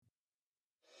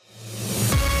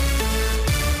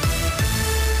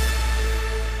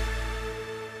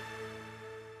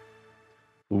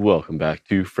Welcome back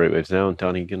to FreightWaves Now. And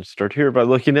Donny, going to start here by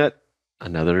looking at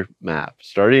another map.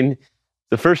 Starting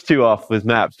the first two off with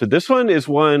maps, but this one is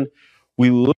one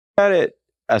we look at it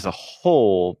as a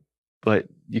whole, but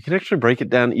you can actually break it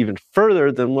down even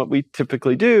further than what we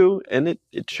typically do, and it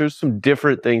shows some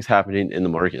different things happening in the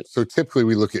market. So typically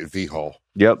we look at VHAUL.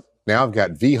 Yep. Now I've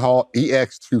got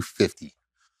VHAULEX250.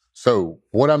 So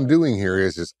what I'm doing here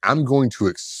is I'm going to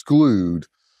exclude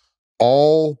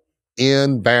all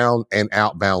inbound and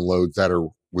outbound loads that are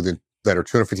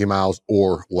 250 miles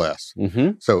or less.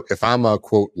 Mm-hmm. So if I'm a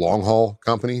quote long haul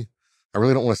company, I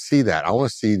really don't want to see that. I want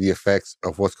to see the effects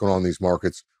of what's going on in these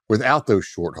markets without those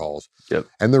short hauls. Yep.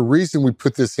 And the reason we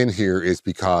put this in here is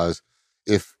because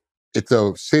if it's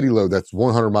a city load that's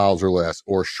 100 miles or less,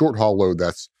 or a short haul load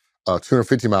that's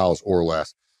 250 miles or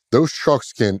less, those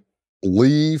trucks can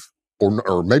leave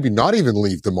or maybe not even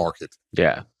leave the market.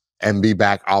 Yeah. And be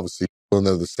back obviously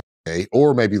another day,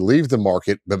 or maybe leave the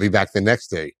market but be back the next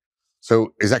day.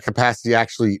 So is that capacity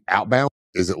actually outbound?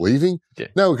 Is it leaving? Yeah.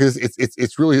 No, because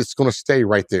it's going to stay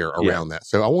right there around that.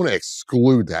 So I want to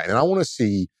exclude that, and I want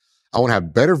to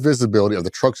have better visibility of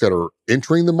the trucks that are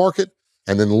entering the market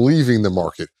and then leaving the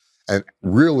market, and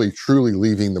really truly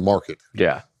leaving the market.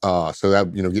 Yeah. So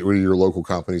that get rid of your local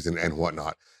companies and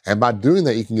whatnot. And by doing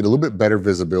that, you can get a little bit better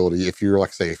visibility. If you're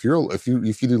if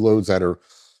you do loads that are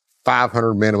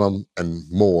 500 minimum and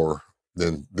more,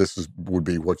 then would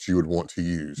be what you would want to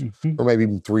use, mm-hmm. or maybe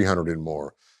even 300 and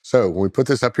more. So when we put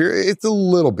this up here, it's a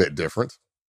little bit different.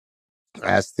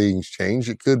 As things change,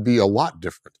 it could be a lot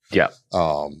different. Yeah.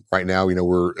 Right now,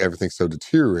 everything's so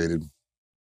deteriorated.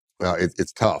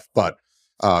 It's tough, but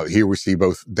here we see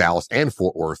both Dallas and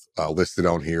Fort Worth listed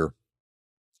on here,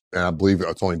 and I believe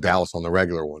it's only Dallas on the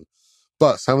regular one.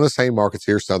 But some of the same markets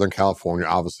here, Southern California,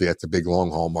 obviously that's a big long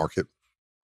haul market.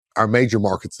 Our major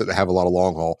markets that have a lot of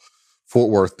long haul: Fort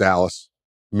Worth, Dallas,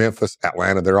 Memphis,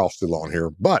 Atlanta, they're all still on here.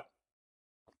 But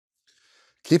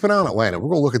keep an eye on Atlanta. We're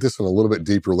going to look at this one a little bit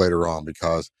deeper later on,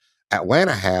 because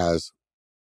Atlanta has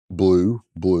blue,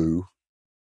 blue,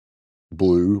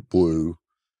 blue, blue.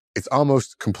 It's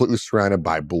almost completely surrounded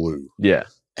by blue. Yeah.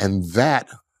 And that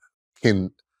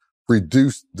can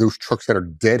reduce those trucks that are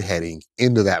deadheading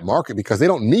into that market, because they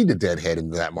don't need to deadhead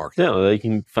into that market. No, they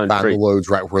can find the loads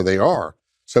right where they are.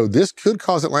 So this could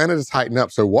cause Atlanta to tighten up.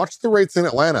 So watch the rates in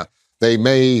Atlanta. They've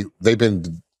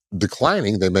been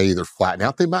declining. They may either flatten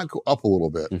out, they might go up a little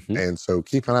bit. Mm-hmm. And so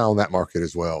keep an eye on that market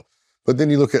as well. But then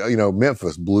you look at,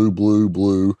 Memphis, blue, blue,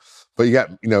 blue. But you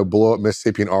got, below up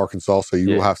Mississippi and Arkansas, so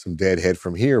you will have some deadhead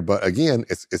from here. But again,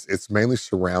 it's mainly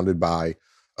surrounded by,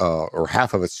 or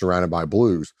half of it's surrounded by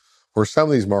blues, where some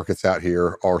of these markets out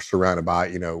here are surrounded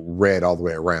by, red all the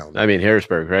way around. I mean,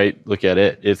 Harrisburg, right? Look at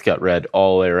it. It's got red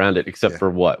all the way around it, except for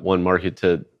one market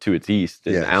to its east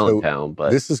in Allentown. So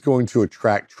but this is going to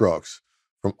attract trucks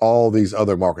from all these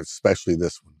other markets, especially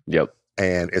this one. Yep.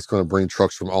 And it's going to bring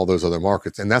trucks from all those other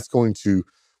markets. And that's going to,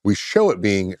 we show it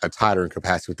being a tighter in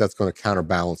capacity, but that's going to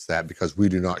counterbalance that, because we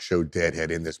do not show deadhead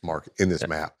in this market, in this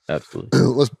map. Absolutely.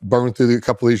 Let's burn through a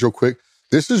couple of these real quick.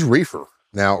 This is reefer.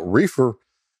 Now, reefer,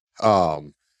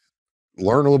 learn a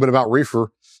little bit about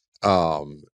reefer.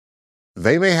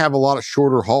 They may have a lot of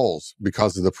shorter hauls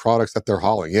because of the products that they're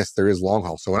hauling. Yes, there is long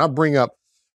haul. So when I bring up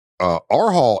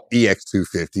our haul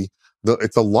EX250,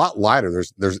 it's a lot lighter.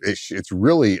 It's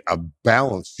really a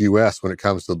balanced US when it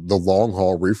comes to the long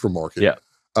haul reefer market. Yeah.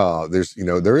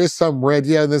 There is some red,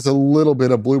 and there's a little bit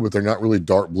of blue, but they're not really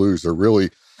dark blues. They're really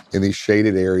in these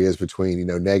shaded areas between,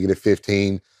 negative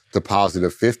 15 to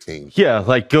positive 15. Yeah,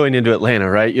 like going into Atlanta,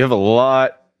 right? You have a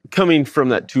lot coming from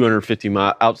that 250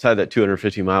 mile, outside that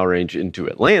 250 mile range into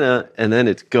Atlanta, and then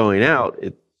it's going out.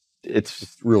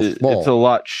 It's real small. It's a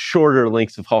lot shorter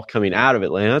lengths of haul coming out of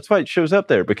Atlanta. That's why it shows up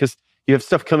there, because you have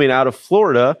stuff coming out of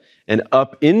Florida and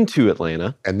up into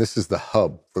Atlanta. And this is the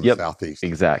hub for the Southeast.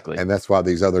 Exactly. And that's why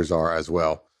these others are as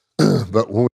well.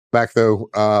 But when we get back, though,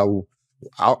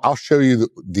 I'll show you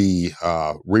the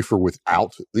reefer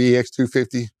without the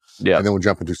EX250. Yeah. And then we'll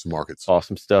jump into some markets.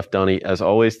 Awesome stuff, Donny. As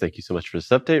always, thank you so much for this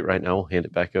update. Right now, we'll hand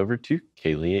it back over to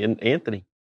Kaylee and Anthony.